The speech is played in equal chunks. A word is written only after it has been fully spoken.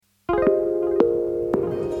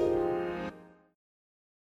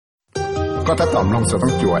ก็ถ้าตอมลงจะต้อ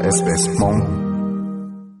งจั่ว SBS มง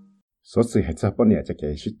số sự hệ cho bọn nhà cho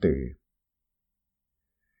cái sĩ tử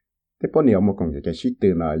thế bọn nhà một công cái sĩ tử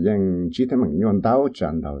là ยัง chỉ thấy mình nhon tàu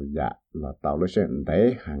tràn đầu dạ là tàu nó sẽ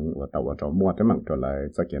đấy hàng và tàu vào mua thế mình trở lại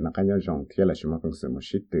cho cái nó cái nhau rong thế là chúng công sự một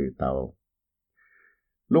sĩ tử tàu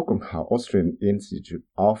lúc còn học Australian Institute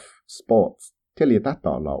of Sports thế là ta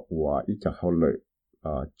tàu là và ít cho hậu lợi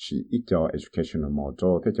chỉ ít cho educational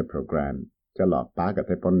model thế cho program cho là ba cái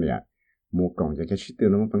thế bọn nhà một công cái sĩ tử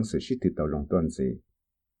nó công sự sĩ tử tàu long tuần gì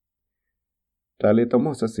tại lý tông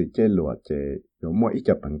một số sự chế lụa chế有某一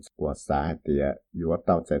个本我啥的有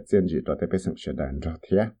到在建筑到这边上学的人着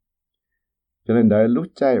贴，就能在路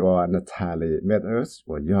在我那查理 met us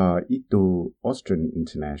我要一度 Australian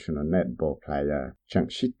International Netball Player chẳng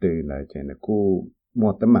sĩ từ này chế nó cú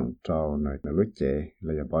mua tấm bằng trâu này nó lúc chế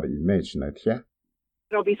là do body image này贴。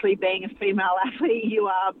Obviously, being a female athlete, you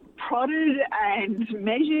are prodded and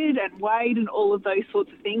measured and weighed and all of those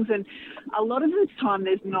sorts of things. And a lot of the time,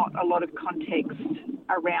 there's not a lot of context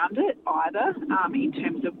around it either, in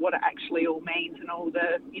terms of what it actually all means and all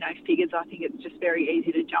the, figures. I think it's just very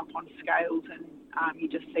easy to jump on scales and you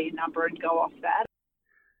just see a number and go off that.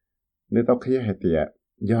 Nếu tao khi hết tiệt,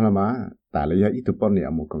 do là mà, tại là do ít tụ bọn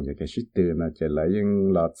niệm một công việc cái sĩ từ là chỉ là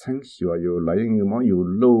những là sáng sủaอยู่là những mónอยู่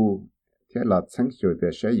lưu thế là sáng sủa để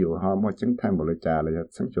sẽอยู่họ mỗi chân thành một lời trả là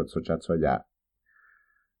sáng sủa xuất ra xuất dạ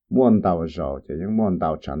muốn đào rồi thì những muốn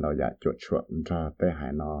đào tràn đào dạ chuột chuột ra tới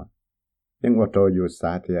hải nó những ở chỗอยู่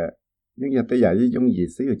xa thì những giờ tới giờ những gì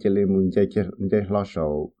sử dụng chỉ là muốn chơi lo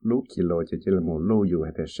sầu lú kilo chỉ là một lúอยู่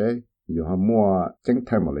hay thế sẽอยู่họ mua chân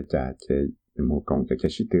thành một lời trả thì một công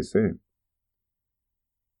cái sĩ từ xứ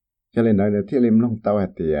cho nên nói là thiên liêm long tàu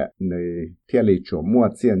thì nơi thiên lý chỗ mua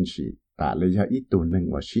tiền chỉ tại lấy ra ít tụ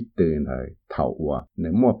nâng và sĩ từ này thầu và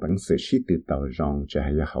nếu mua bằng sự sĩ từ tàu rong cho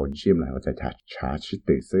hay là hậu gym này và trả sĩ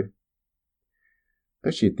từ xứ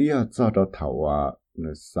cái sĩ từ cho đó thầu và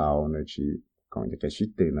nơi sau nơi chỉ còn cái sĩ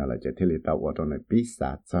từ này là cho thiên lý tàu và trong này bí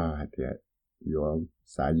xả cho hay thì yêu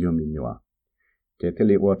xả yêu mình nhiều cái thiên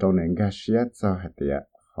lý và trong này cái sĩ cho hay thì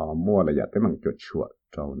họ mua là giờ tới bằng chuột chuột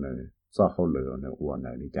trong này cho hậu lửa này và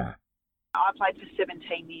này đi ra. I played for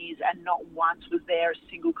 17 years and not once was there a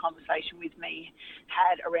single conversation with me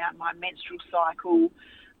had around my menstrual cycle,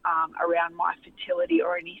 around my fertility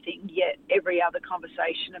or anything, yet every other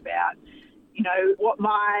conversation about, what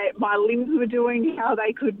my limbs were doing, how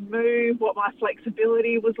they could move, what my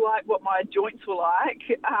flexibility was like, what my joints were like,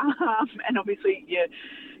 and obviously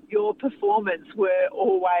your performance were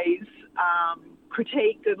always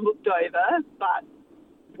critiqued and looked over, but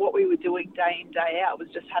what we were doing day in, day out was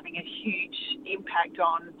just having a huge impact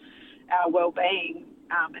on our well-being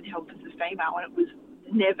and health as a female, and it was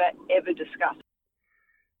never, ever discussed.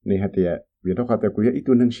 Này hạt tiệt, vì đó họ ta cũng ít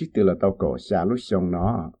tu nâng sĩ từ là tao cổ xa lúc xong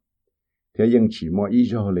nó. Thế nhưng chỉ mỗi ý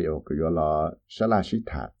do liệu của là sẽ là sĩ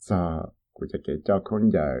thả cho, của cho con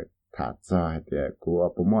giờ thả cho hạt tiệt,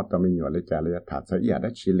 của bố mọ tao mình nhỏ lấy trả lấy thả cho ý đã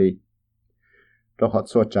chỉ lý. Đó họ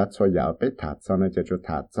xua trả xua dạo bé thả cho nên cho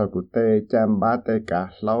thả cho cụ tê chăm bá tê cả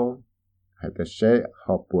lâu hay tê sẽ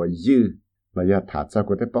họ bùa dư là do thả cho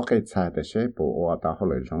cụ tê bó cây chai tê sẽ bùa ổ tao họ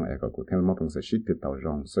lời rong ấy có cụ thêm một phần sự sĩ từ tàu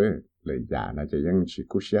rong sẽ lời giả này chỉ những chỉ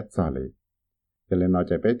cụ xét cho lời cho nên nói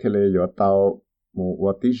cho bé thì lời do tao một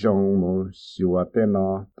ổ tí rong một xíu tê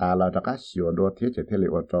nó ta là đã cá xíu đua thiết chỉ thế lời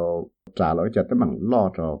ổ tao trả lời cho tới bằng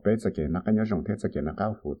lo cho bé sẽ kể nó cái nhớ rong thế sẽ kể nó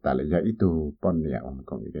cao phụ ta là do ít tu bọn nhẹ mà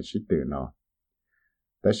còn những cái sĩ từ nó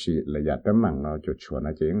แต่สิระยะแต่มั่งเราจุดชวนอ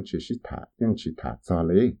าจจะยังชิถายังชิถาจอเ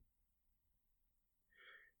ลย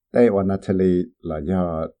แต่วันนั้นทะเลเราจะ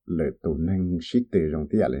เลือตัวนึงชิตตรง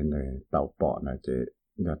ที่อะไรเนี่ยเต่าปอนะจะ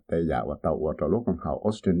แต่อยากว่าเต่าว่าตัวลูกของเขา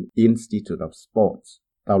Australian Institute of Sports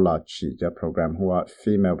เต่าเราฉีดจะโปรแกรมหัว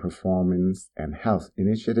Female Performance and Health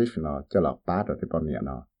Initiative เนาะจะหลับป้าตัวที่ปนเนี่ยเ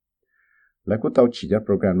นาะแล้วก็ต้องฉีดโป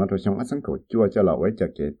รแกรมมาตัวช่องอันสังเกตจั่วจะเราไว้จะ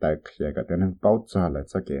เกิดแต่เขียกับแต่นั่งเป้าจ่าเลย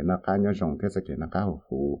จะเกิดนักการยศงเทศเกิดนักการ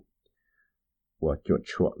หูหัวจุด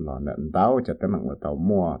ชั่วหล่อเนี่ยดาวจะแต่มันว่าตัว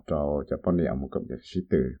มั่วเราจะปนเนี่ยมันก็จะชิด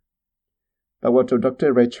ตื่นแต่ว่าตัว Dr.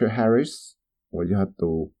 Rachel Harris ว่าจะตั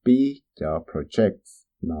วปีจะ project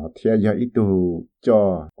เนาะที่จะอีตัวจ่อ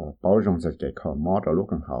เป้าจงจะเกิดข้อมอตัวลูก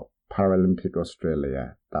ของเขา Paralympic Australia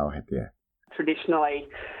ตัวเหตุ Traditionally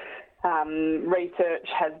research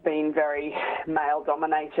has been very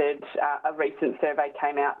male-dominated. A recent survey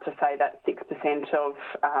came out to say that 6% of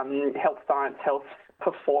health science, health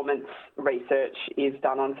performance research is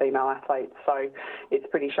done on female athletes. So it's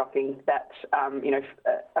pretty shocking that,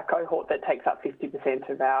 a cohort that takes up 50%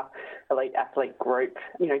 of our elite athlete group,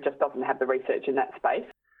 just doesn't have the research in that space.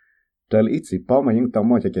 Trở lại chỉ bảo mà những tàu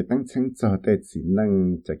mò cho cái tăng chân cho tới chỉ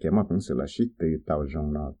năng cho cái mà cũng sự là sĩ từ tàu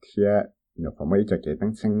rong nó thiệt nhớ phải mấy cho cái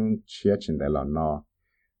tăng sinh chia trên đại là nó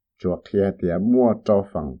chuột kia thì mua cho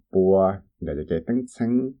phần bùa để cho cái tăng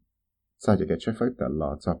sinh sau cho cái chế phơi từ là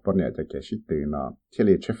cho bọn nhà cho cái sĩ từ nó thì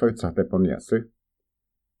là chế phơi cho tới bọn nhà sư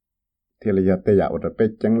thì là giờ tới giờ ở đây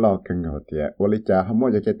chẳng lo cần ngờ thì ở đây cha họ mua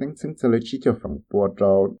cho cái tăng sinh cho lấy chỉ cho phần bùa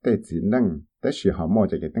cho tới chỉ năng tới khi họ mua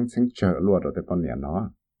cho cái tăng sinh chờ luôn rồi tới bọn nhà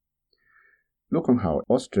nó lúc còn học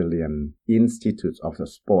Australian Institute of the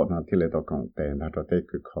Sport nó thì là tôi còn tên là tôi tới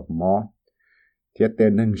cứ học mò thì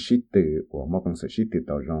tên nâng sĩ từ của một công sự sĩ từ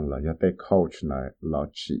tàu rong là giờ tới coach này là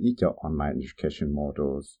chỉ cho online education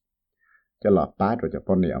models cho là bát rồi cho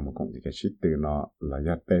bọn nè một công cái sĩ từ nó là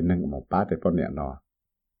giờ tên nâng một bát để bọn nè nó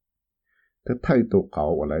thứ thay tụ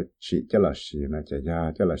khẩu là chỉ cho là sĩ này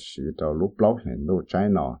cho là sĩ cho lúc lâu hiện lúc trái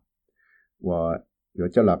nó và rồi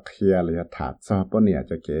cho là kia là thả cho bọn nè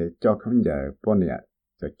cho không giờ bọn nè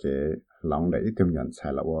cho cái lòng để ít thêm nhận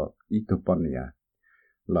sai là ít thêm bọn nè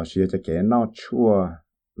là sĩ cho cái nó chua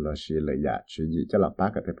là sĩ là giả chỉ gì cho là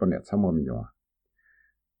bác cái bọn nè xong một nhiều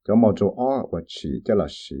cho một chỗ ở và chỉ cho là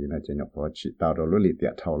sĩ này chỉ nhập vào chỉ tạo rồi lý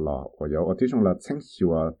tiệt thầu lò và giờ ởที่中là清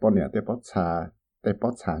楚bọn nè để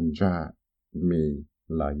bắt cha ra mi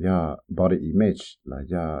là do body image là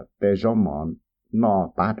do để cho món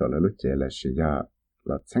nó bắt rồi là lúc chế là sĩ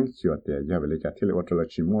là清楚的要为了家庭里我做了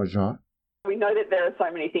寂寞着。We know that there are so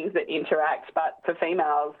many things that interact, but for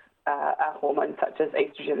females, our hormones such as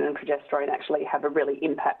estrogen and progesterone actually have a really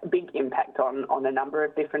big impact on a number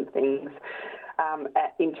of different things.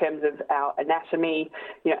 In terms of our anatomy,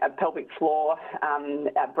 our pelvic floor,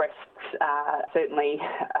 our breasts, certainly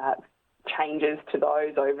changes to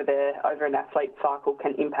those over an athlete's cycle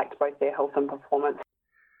can impact both their health and performance.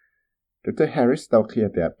 Dr. Harris tao kia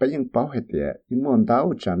để bây giờ bảo hết để những môn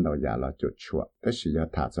đào chân đầu giả là chuột chuột,แต่是要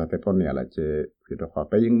打出来bọn nè là chỉ vì đó họ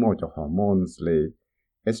bây giờ mua cho hormones là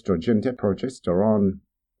estrogen và progesterone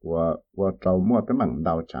và trâu mua tới mảng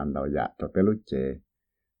đào chân đầu giả cho bé lúc chế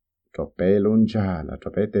cho bé luôn cha là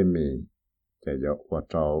cho bé tên mì chỉ và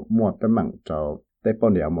trâu mua tới mảng trâu tới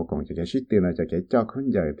bọn nè một con chỉ cái shit tiền là chỉ cái cho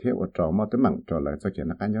không giờ thế và trâu mua tới mảng trâu là cho cái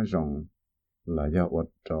nó cái nhau rong là do và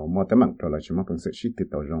trâu mua tới mảng trâu là chỉ một con sự shit từ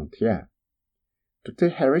tàu rong thế Dr.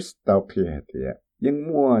 Harris tao kia thì nhưng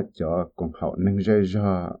mua cho công hậu nâng rơi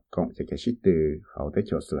ra công cho cái shit từ hậu tới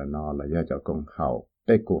chỗ sửa nó là do cho công hậu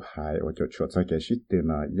tới cụ hại và cho cái shit từ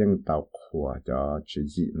nó nhưng tao khua cho chỉ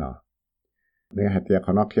gì nó nên hạt tiệtเข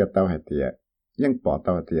า nó kia tao hạt tiệt nhưng bỏ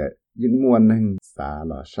tao tiệt nhưng mua nâng xả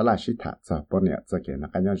là xả là shit thật cho bọn nè cho cái nó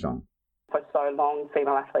cái nhau rong For so long,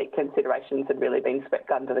 female athlete considerations had really been swept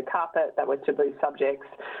under the carpet. That were taboo subjects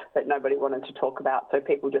that nobody wanted to talk about. So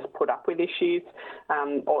people just put up with issues.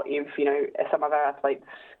 Or if, some of our athletes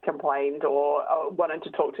complained or wanted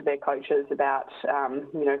to talk to their coaches about,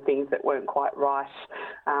 things that weren't quite right,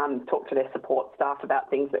 talk to their support staff about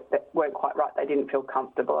things that weren't quite right. They didn't feel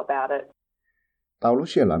comfortable about it. Tao lúc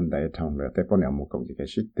xưa lần đấy thông là tới bọn nè một công cái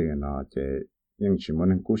shit từ nó chỉ nhưng chỉ muốn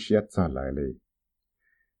nâng cú xiết cho lại đi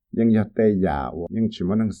nhưng giờ tây giả nhưng chỉ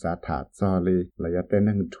muốn nâng xả thả cho đi là giờ tây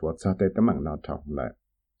nâng chuột cho tây tấm bằng nó trọng lại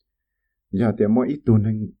giờ thì mỗi ít tuần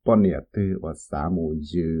nâng bọn nè từ và xả mù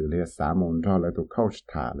dư là xả mù cho lại tụ coach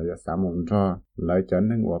thả là xả mù cho lại cho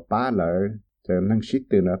nâng và ba lại cho nâng shit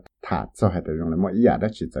từ nó thả cho hay là dùng lại mỗi giờ đó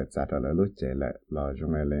chỉ giải giải là lúc chế lại là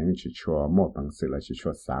dùng lại lấy chỉ cho một bằng sự là chỉ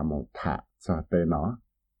cho xả mù thả cho tây nó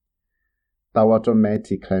tao cho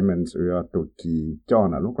Matty Clements ở tụ kỳ cho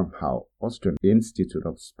nó lúc còn học Australian Institute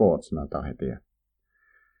of Sports nó tao hay tiệt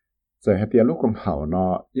giờ hay tiệt lúc còn học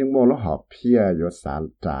nó nhưng mà lúc học phía ở xã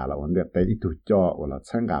trà là vấn đề tới ít tụ cho hoặc là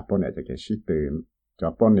参加bọn này cho cái sĩ tử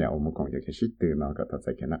cho bọn này một con cái sĩ tử nó có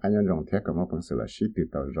thể cái nó cái nhân rong thế có một bằng sự là sĩ tử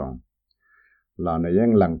tao rong là nóยั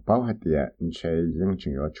งหลังเป้าhay tiệt chơiยัง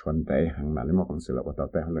chừng ở chuẩn đấy hàng mà lấy một bằng sự là tao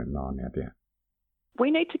tới hơn nó này tiệt We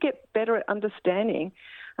need to get better at understanding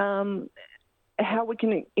how we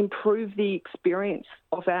can improve the experience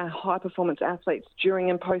of our high-performance athletes during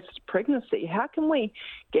and post-pregnancy. How can we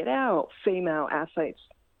get our female athletes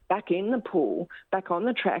back in the pool, back on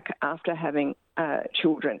the track after having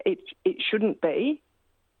children? It shouldn't be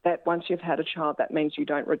that once you've had a child, that means you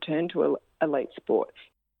don't return to elite sport.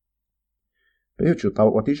 Bây giờ chúng ta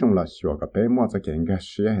ởที่trong là sửa cái bé mua cho cái người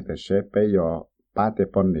xe thì xe bây giờ ba tế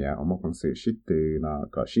bọn nè ở một con sự shit từ nó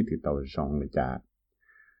có shit từ tàu rong này chả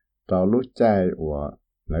tao lúc chạy và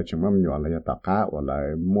lại chúng mình nhọn lại tao cá và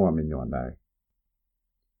lại mua mình nhọn lại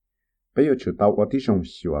bây giờ chúng ta ởที่trong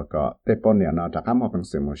sửa cái tế bọn nè nó đã có một con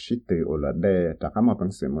sự một shit từ ở lại đây đã có một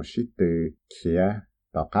con sự một shit từ kia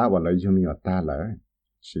tao cá và lại dùng nhọn ta lại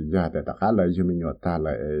chỉ ra để tao cá lại dùng nhọn ta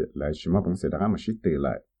lại chúng mình sẽ đã có một shit từ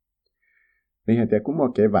lại nên hạt cũng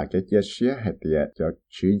một cái vài cái chia sẻ hạt cho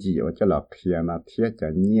chữ gì ở cho là thiên là thiên cho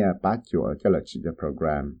nhia bá chỗ cho là chỉ cho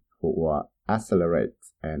program của Accelerate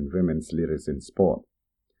and Women's Leaders in Sport.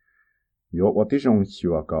 Yo ở trong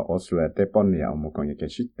chiều có Australia tế bọn nhiều một con cái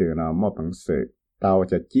shit từ nó một bằng sự tao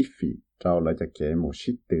cho chi phí tao lại cho cái một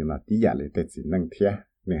shit từ nó tí giả lại để chỉ năng thiên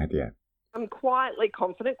nên hạt I'm quietly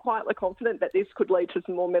confident that this could lead to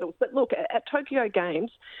some more medals. But look, at Tokyo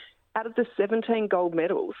Games, out of the 17 gold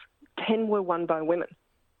medals, 10 were won by women.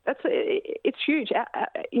 It's huge.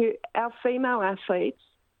 Our female athletes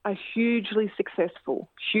are hugely successful,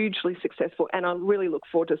 and I really look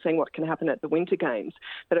forward to seeing what can happen at the Winter Games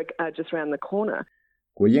that are just around the corner.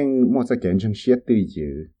 Của những một sự kiện trong xét từ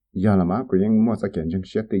dự, giờ là mà của những một sự kiện trong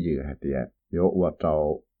xét từ dự hạt yo ở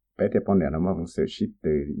trong bé thế bọn này nó mà bằng sự shit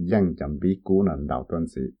từ yang chậm bị cú nằm đào tuần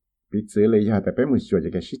gì, bị xử lý hạt bé một số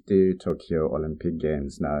cái shit từ Tokyo Olympic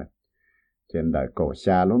Games này, trên đại cầu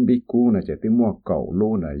xa luôn bị cú này chỉ tới mua cầu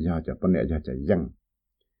luôn này giờ cho bọn này giờ cho yang,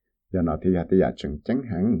 giờ nào thì hạt thì giờ chừng trắng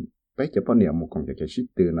hẳn, bé cho bọn này một con cái shit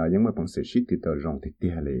từ nó những mà bằng sự shit từ tàu rong thì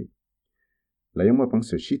tia lì, là những mà bằng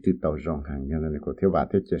sự shit từ tàu rong hàng giờ này có thiếu vài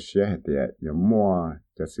thế cho share hạt thì giờ mua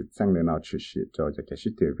cho sự tăng lên nào chữ shit cho cái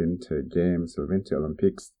shit từ Winter Games or Winter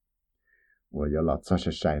Olympics. 我有了这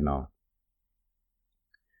些晒呢。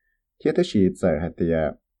贴的是在还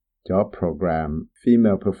的叫 program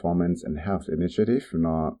Female Performance and Health Initiative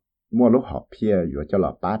呢，莫路好片有叫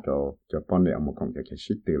了八周，就帮你我讲这个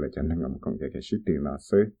是对了，真的我讲这个是对了，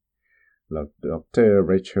所以了 Dr.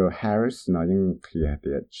 Rachel Harris 呢，因贴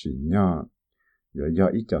的是呢，有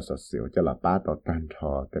要一叫说是叫了八周单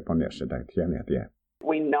套，在帮你是在贴那的。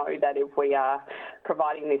We know that if we are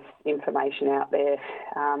providing this information out there,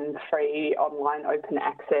 free online open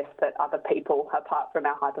access, that other people apart from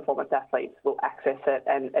our high performance athletes will access it,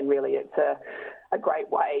 and really it's a great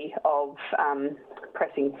way of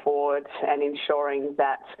pressing forward and ensuring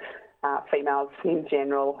that females in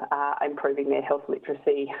general are improving their health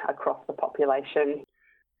literacy across the population.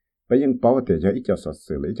 Bây giờ bảo vệ cho ít cho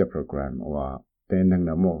xử lý cho program và tên năng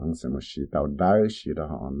là một hàng sản một sĩ tàu đáy sĩ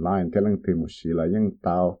đó online thế năng từ một sĩ là những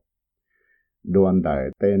tàu đoàn đại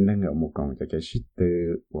tên năng là một con cho cái sĩ từ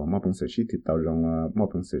và một bằng sự sĩ từ tàu rong một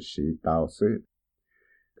bằng sự sĩ tàu sự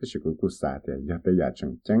cái sự của xã thì giờ bây giờ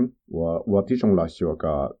chẳng chẳng vàที่trong lò xùa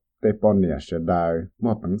có tên bọn này sẽ đại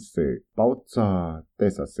một bằng sự bảo cho tên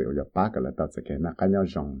sở sự và ba cái là tàu sẽ cái nó cái nhau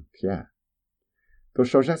rong thế tôi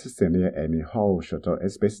sau ra sẽ này Amy Hall cho tàu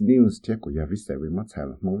SBS News thế của nhà viết sẽ với mất thời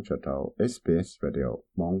mong cho tàu SBS Radio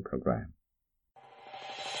mong program.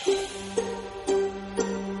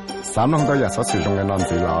 三弄到也所使用嘅案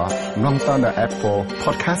子啦，弄到嘅 Apple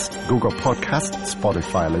Podcast、Google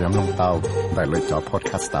Podcast、Spotify 嚟飲弄到，嚟嚟咗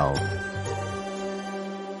Podcast 到。